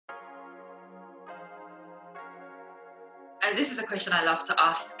This is a question I love to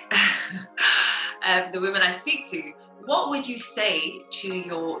ask the women I speak to. What would you say to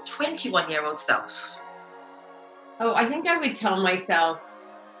your 21-year-old self? Oh, I think I would tell myself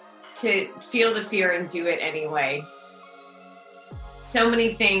to feel the fear and do it anyway. So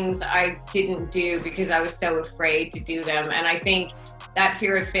many things I didn't do because I was so afraid to do them. And I think that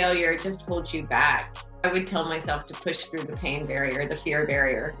fear of failure just holds you back. I would tell myself to push through the pain barrier, the fear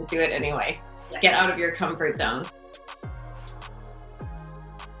barrier, and do it anyway. Yes. Get out of your comfort zone.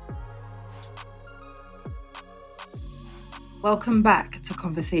 Welcome back to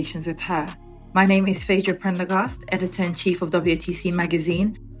Conversations with Her. My name is Phaedra Prendergast, Editor-in-Chief of WTC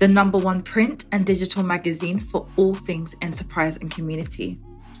Magazine, the #1 print and digital magazine for all things enterprise and community.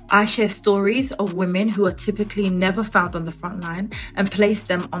 I share stories of women who are typically never found on the front line and place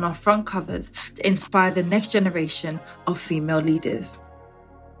them on our front covers to inspire the next generation of female leaders.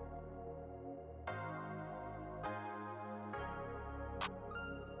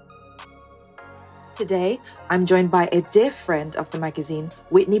 Today, I'm joined by a dear friend of the magazine,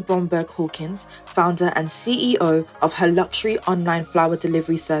 Whitney Bromberg Hawkins, founder and CEO of her luxury online flower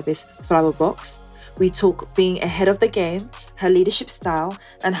delivery service, Flowerbox. We talk being ahead of the game, her leadership style,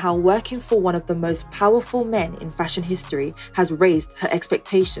 and how working for one of the most powerful men in fashion history has raised her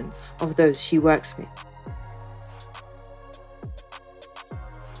expectations of those she works with.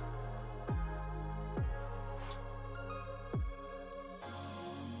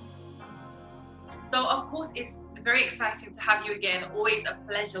 So, of course, it's very exciting to have you again. Always a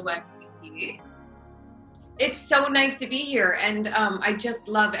pleasure working with you. It's so nice to be here. And I just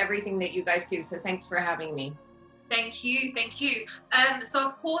love everything that you guys do. So thanks for having me. Thank you. So,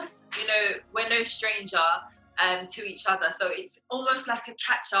 of course, we're no stranger to each other. So it's almost like a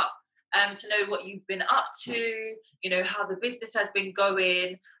catch up to know what you've been up to, how the business has been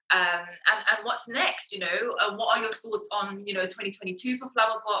going, and what's next, and what are your thoughts on, 2022 for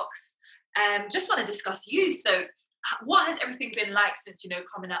Flowerbox? Just want to discuss you. So what has everything been like since,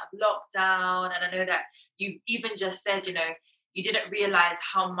 coming out of lockdown? And I know that you even just said, you didn't realize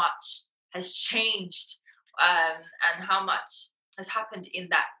how much has changed and how much has happened in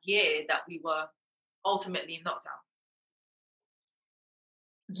that year that we were ultimately in lockdown.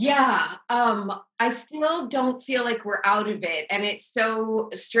 Yeah, I still don't feel like we're out of it. And it's so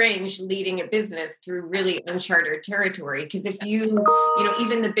strange leading a business through really uncharted territory. Because if even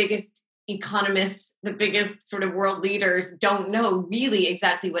the biggest economists, the biggest sort of world leaders don't know really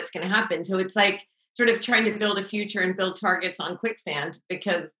exactly what's going to happen. So it's like sort of trying to build a future and build targets on quicksand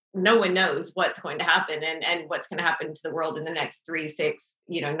because no one knows what's going to happen and what's going to happen to the world in the next 3, 6,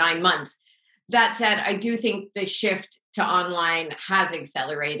 9 months. That said, I do think the shift to online has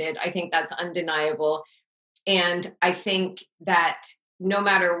accelerated. I think that's undeniable. And I think that no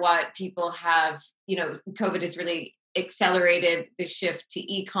matter what, people have, COVID has really accelerated the shift to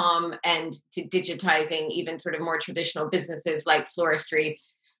e-com and to digitizing even sort of more traditional businesses like floristry.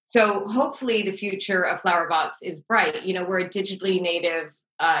 So hopefully the future of Flowerbox is bright. We're a digitally native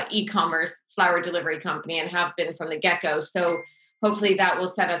e-commerce flower delivery company and have been from the get-go. So hopefully that will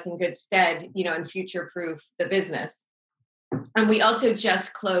set us in good stead, and future-proof the business. And we also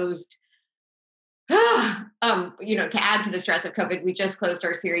just closed, to add to the stress of COVID, we just closed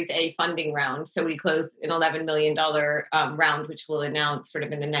our Series A funding round. So we closed an $11 million round, which we'll announce sort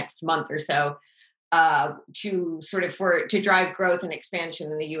of in the next month or so, to drive growth and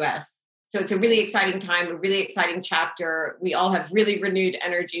expansion in the US. So it's a really exciting time, a really exciting chapter. We all have really renewed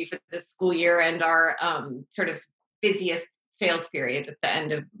energy for this school year and our sort of busiest sales period at the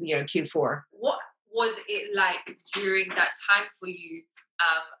end of Q4. What was it like during that time for you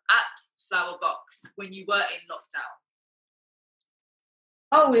at Flowerbox when you were in lockdown?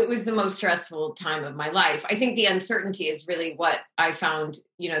 Oh, it was the most stressful time of my life. I think the uncertainty is really what I found,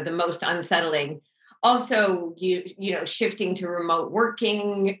 the most unsettling. Also, shifting to remote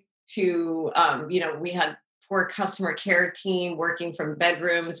working to, we had poor customer care team working from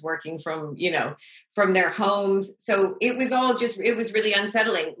bedrooms, working from their homes. So it was really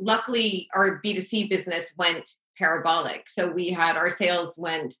unsettling. Luckily, our B2C business went parabolic. So our sales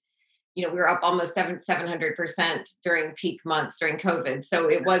went, we were up almost 700% during peak months during COVID. So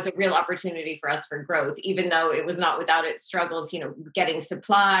it was a real opportunity for us for growth, even though it was not without its struggles, getting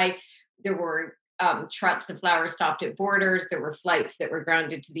supply. There were trucks of flowers stopped at borders. There were flights that were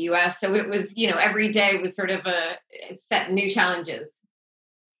grounded to the US. So it was, every day was sort of a set new challenges.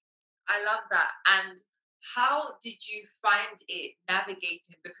 I love that. And how did you find it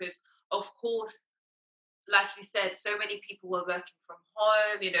navigating? Because of course, like you said, so many people were working from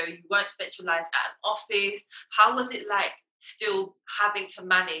home, you weren't centralized at an office. How was it like still having to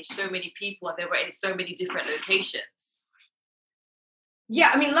manage so many people and they were in so many different locations? Yeah,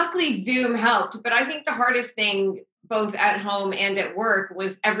 I mean, luckily Zoom helped, but I think the hardest thing both at home and at work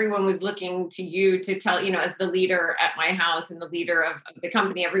was everyone was looking to you to tell, as the leader at my house and the leader of the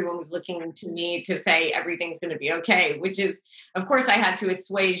company, everyone was looking to me to say everything's going to be okay, which is, of course, I had to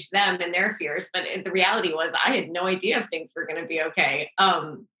assuage them and their fears, but the reality was I had no idea if things were going to be okay.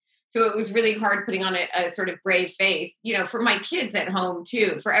 So it was really hard putting on a sort of brave face, for my kids at home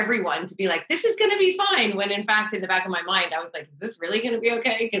too, for everyone to be like, this is going to be fine. When in fact, in the back of my mind, I was like, is this really going to be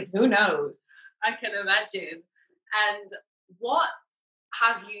okay? Because who knows? I can imagine. And what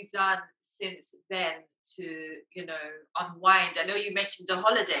have you done since then to, unwind? I know you mentioned the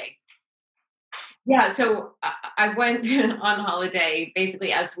holiday. Yeah, so I went on holiday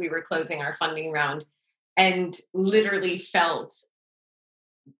basically as we were closing our funding round and literally felt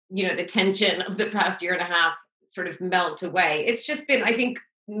the tension of the past year and a half sort of melt away. It's just been, I think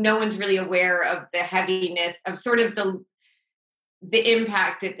no one's really aware of the heaviness of sort of the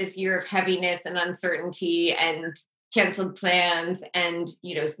impact that this year of heaviness and uncertainty and canceled plans and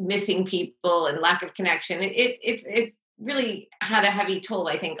missing people and lack of connection. It's really had a heavy toll,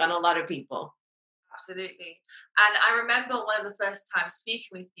 I think, on a lot of people. Absolutely. And I remember one of the first times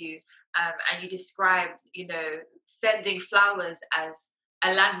speaking with you, and you described, sending flowers as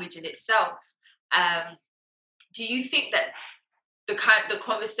a language in itself. Do you think that the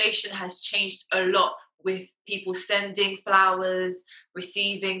conversation has changed a lot with people sending flowers,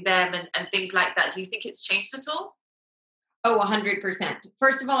 receiving them, and things like that? Do you think it's changed at all? Oh, 100%.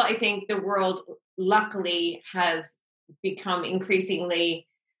 First of all, I think the world luckily has become increasingly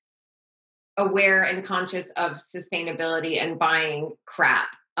aware and conscious of sustainability and buying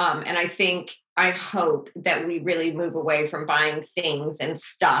crap. And I hope that we really move away from buying things and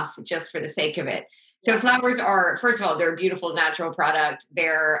stuff just for the sake of it. So flowers are, first of all, they're a beautiful natural product.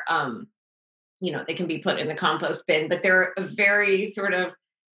 They're, they can be put in the compost bin, but they're a very sort of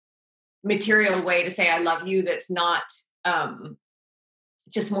material way to say I love you that's not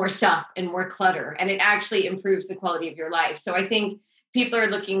just more stuff and more clutter. And it actually improves the quality of your life. So I think people are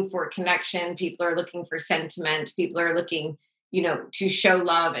looking for connection. People are looking for sentiment. People are looking, to show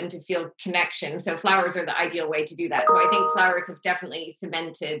love and to feel connection. So flowers are the ideal way to do that. So I think flowers have definitely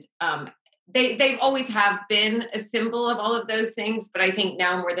cemented. They've always have been a symbol of all of those things, but I think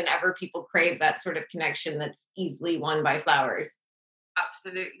now more than ever, people crave that sort of connection that's easily won by flowers.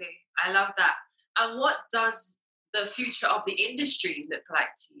 Absolutely. I love that. And what does the future of the industry look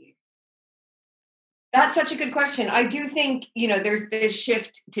like to you? That's such a good question. I do think, there's this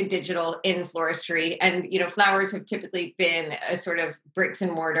shift to digital in floristry, and, flowers have typically been a sort of bricks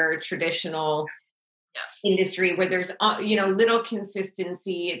and mortar traditional industry where there's, little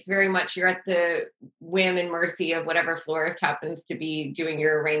consistency. It's very much you're at the whim and mercy of whatever florist happens to be doing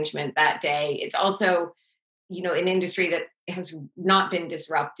your arrangement that day. It's also, an industry that has not been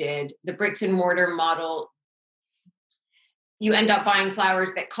disrupted. The bricks and mortar model, you end up buying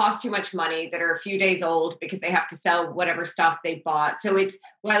flowers that cost too much money, that are a few days old because they have to sell whatever stuff they bought. So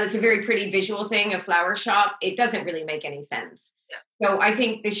while it's a very pretty visual thing, a flower shop, it doesn't really make any sense. Yeah. So I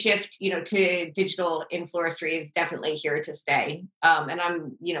think the shift, to digital in floristry is definitely here to stay. And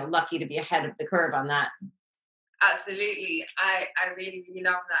I'm, lucky to be ahead of the curve on that. Absolutely. I really, really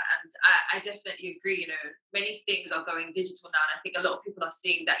love that. And I definitely agree, many things are going digital now. And I think a lot of people are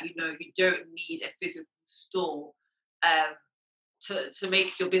seeing that, you don't need a physical store to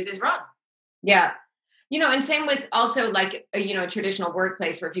make your business run. Yeah. And same with also like, a traditional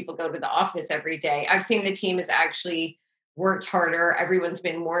workplace where people go to the office every day. I've seen the team has actually worked harder. Everyone's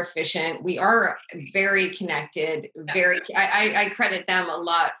been more efficient. We are very connected. I credit them a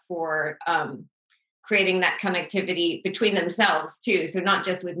lot for creating that connectivity between themselves too. So not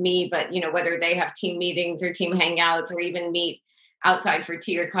just with me, but, whether they have team meetings or team hangouts or even meet outside for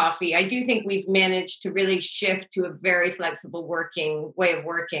tea or coffee. I do think we've managed to really shift to a very flexible way of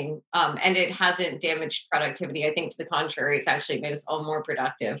working. And it hasn't damaged productivity. I think to the contrary, it's actually made us all more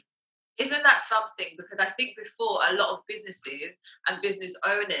productive. Isn't that something? Because I think before a lot of businesses and business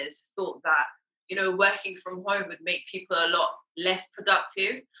owners thought that, working from home would make people a lot less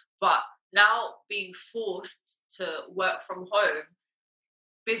productive. But now being forced to work from home,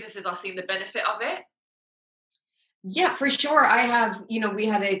 businesses are seeing the benefit of it. Yeah, for sure. I have, we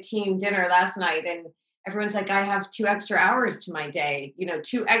had a team dinner last night and everyone's like, I have 2 extra hours to my day,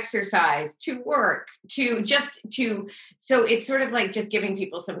 to exercise, to work, so it's sort of like just giving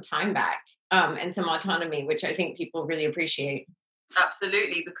people some time back and some autonomy, which I think people really appreciate.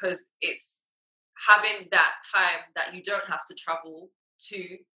 Absolutely, because it's having that time that you don't have to travel to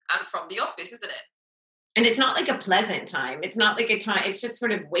and from the office, isn't it? And it's not like a pleasant time. It's not like a time, it's just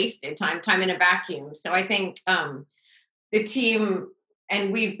sort of wasted time in a vacuum. So I think the team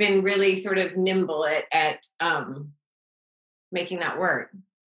And we've been really sort of nimble at making that work.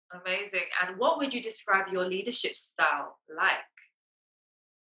 Amazing. And what would you describe your leadership style like?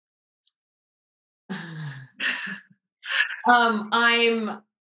 I'm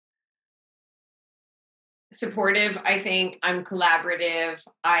supportive. I think I'm collaborative.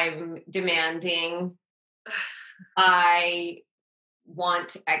 I'm demanding. I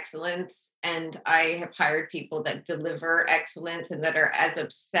want excellence, and I have hired people that deliver excellence and that are as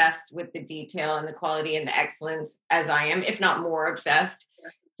obsessed with the detail and the quality and the excellence as I am, if not more obsessed.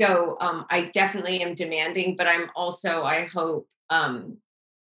 So I definitely am demanding, but I'm also, I hope,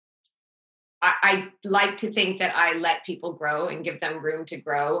 I like to think that I let people grow and give them room to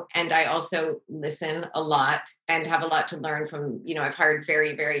grow. And I also listen a lot and have a lot to learn from, I've hired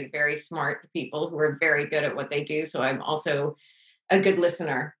very, very, very smart people who are very good at what they do. So I'm also a good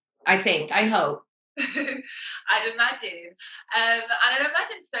listener, I think, I hope. I'd imagine. And I'd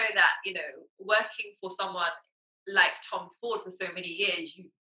imagine so that, working for someone like Tom Ford for so many years, you've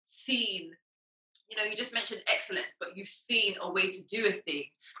seen, you just mentioned excellence, but you've seen a way to do a thing.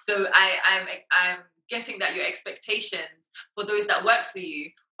 So I'm guessing that your expectations for those that work for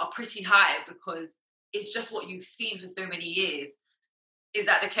you are pretty high because it's just what you've seen for so many years. Is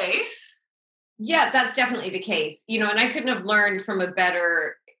that the case? Yeah, that's definitely the case. And I couldn't have learned from a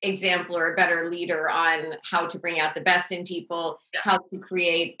better example or a better leader on how to bring out the best in people, how to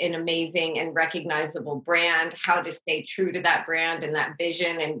create an amazing and recognizable brand, how to stay true to that brand and that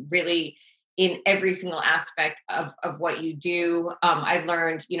vision, and really in every single aspect of what you do. I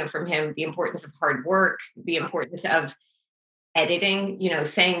learned, from him, the importance of hard work, the importance of editing,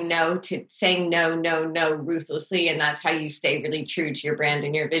 saying no ruthlessly. And that's how you stay really true to your brand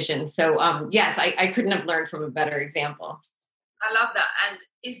and your vision. So yes, I couldn't have learned from a better example. I love that. And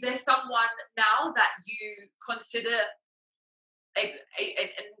is there someone now that you consider an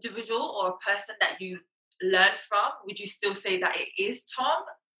individual or a person that you learned from? Would you still say that it is Tom?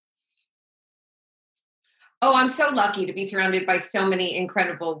 Oh, I'm so lucky to be surrounded by so many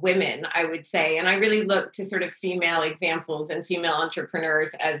incredible women, I would say. And I really look to sort of female examples and female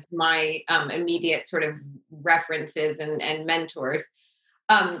entrepreneurs as my immediate sort of references and mentors.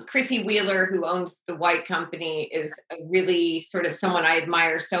 Chrissy Wheeler, who owns the White Company, is a really sort of someone I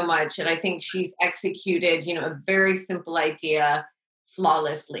admire so much. And I think she's executed, a very simple idea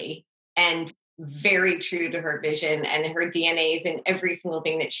flawlessly and very true to her vision, and her DNA is in every single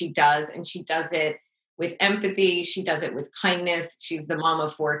thing that she does. And she does it with empathy. She does it with kindness. She's the mom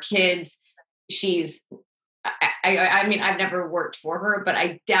of 4 kids. I mean, I've never worked for her, but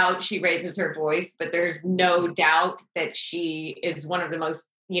I doubt she raises her voice. But there's no doubt that she is one of the most,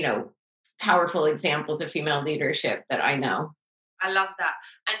 powerful examples of female leadership that I know. I love that.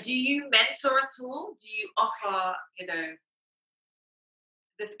 And do you mentor at all? Do you offer,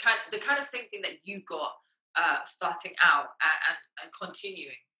 the kind of same thing that you got starting out and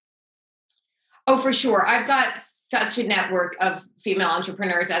continuing? Oh, for sure. I've got such a network of female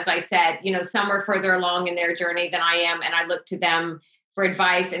entrepreneurs. As I said, some are further along in their journey than I am, and I look to them for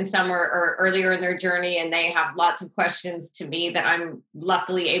advice, and some are earlier in their journey and they have lots of questions to me that I'm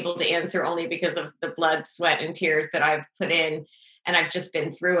luckily able to answer only because of the blood, sweat, and tears that I've put in, and I've just been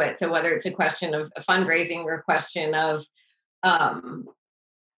through it. So whether it's a question of fundraising or a question of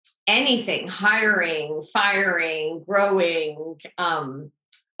anything, hiring, firing, growing,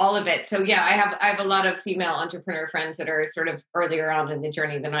 all of it. So yeah, I have a lot of female entrepreneur friends that are sort of earlier on in the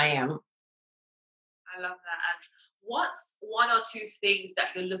journey than I am. I love that. And what's 1 or 2 things that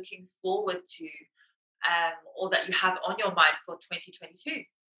you're looking forward to, or that you have on your mind for 2022?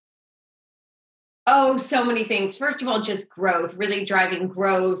 Oh, so many things. First of all, just growth, really driving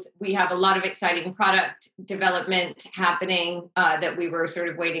growth. We have a lot of exciting product development happening that we were sort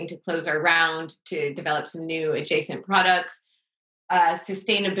of waiting to close our round to develop some new adjacent products.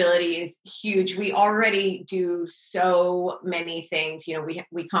 Sustainability is huge. We already do so many things.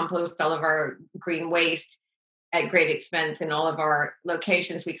 We compost all of our green waste at great expense in all of our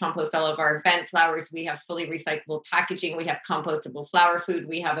locations. We compost all of our event flowers. We have fully recyclable packaging. We have compostable flower food.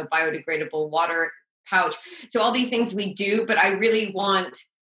 We have a biodegradable water pouch. So all these things we do, but I really want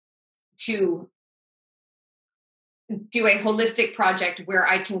to do a holistic project where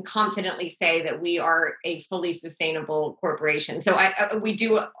I can confidently say that we are a fully sustainable corporation. So we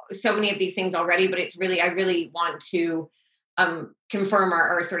do so many of these things already, but I really want to confirm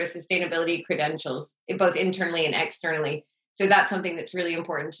our sort of sustainability credentials, both internally and externally. So that's something that's really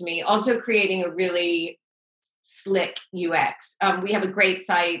important to me. Also creating a really slick UX. We have a great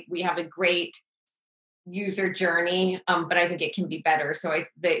site. We have a great user journey, but I think it can be better. So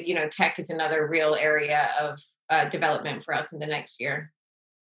tech is another real area of development for us in the next year.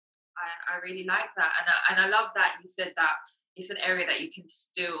 I really like that, and I love that you said that it's an area that you can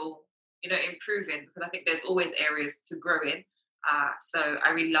still, improve in, because I think there's always areas to grow in. So I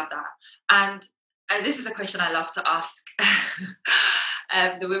really love that. And this is a question I love to ask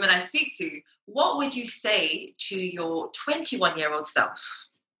the women I speak to. What would you say to your 21-year-old self?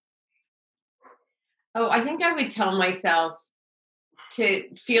 Oh, I think I would tell myself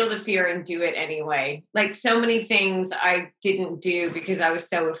to feel the fear and do it anyway. Like so many things I didn't do because I was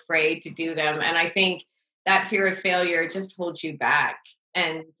so afraid to do them. And I think that fear of failure just holds you back.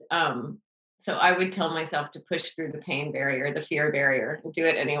 And so I would tell myself to push through the pain barrier, the fear barrier, and do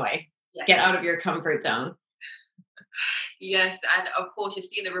it anyway. Yes. Get out of your comfort zone. Yes. And of course, you're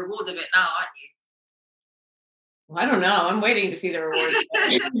seeing the reward of it now, aren't you? Well, I don't know. I'm waiting to see the reward.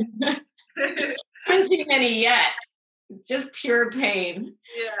 Haven't seen any yet. Just pure pain.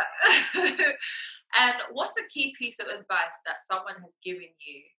 Yeah. And what's the key piece of advice that someone has given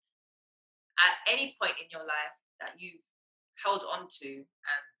you at any point in your life that you've held on to and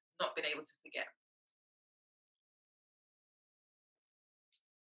not been able to forget?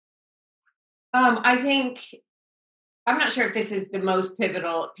 I think I'm not sure if this is the most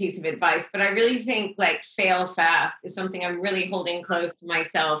pivotal piece of advice, but I really think like fail fast is something I'm really holding close to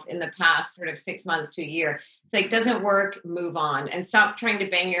myself in the past sort of 6 months to a year. It's like, doesn't work, move on, and stop trying to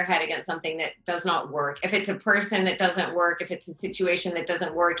bang your head against something that does not work. If it's a person that doesn't work, if it's a situation that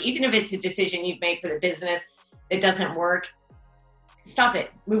doesn't work, even if it's a decision you've made for the business that doesn't work, stop it,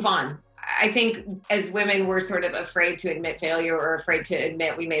 move on. I think as women, we're sort of afraid to admit failure, or afraid to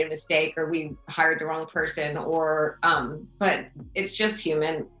admit we made a mistake, or we hired the wrong person, or, but it's just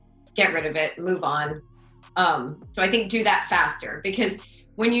human. Get rid of it, move on. So I think do that faster, because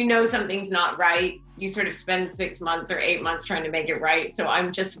when you know something's not right, you sort of spend 6 months or 8 months trying to make it right. So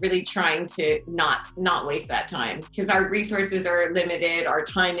I'm just really trying to not waste that time, because our resources are limited, our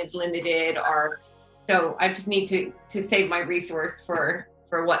time is limited, so I just need to save my resource for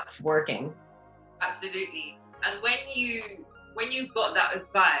what's working. Absolutely. And when you got that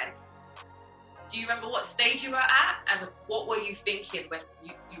advice, do you remember what stage you were at, and what were you thinking when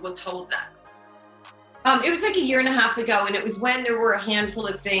you were told that? It was like 1.5 years ago, and it was when there were a handful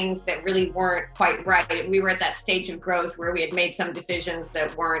of things that really weren't quite right. We were at that stage of growth where we had made some decisions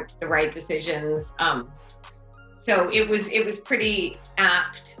that weren't the right decisions. So it was pretty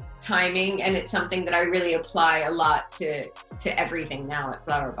apt timing, and it's something that I really apply a lot to everything now at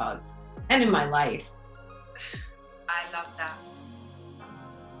Flowerbox and in my life. I love that.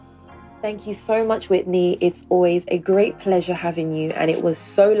 Thank you so much, Whitney. It's always a great pleasure having you, and it was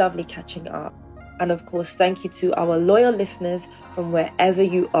so lovely catching up. And of course, thank you to our loyal listeners from wherever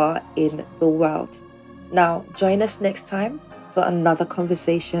you are in the world. Now, join us next time for another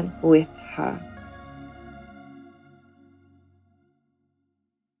conversation with her.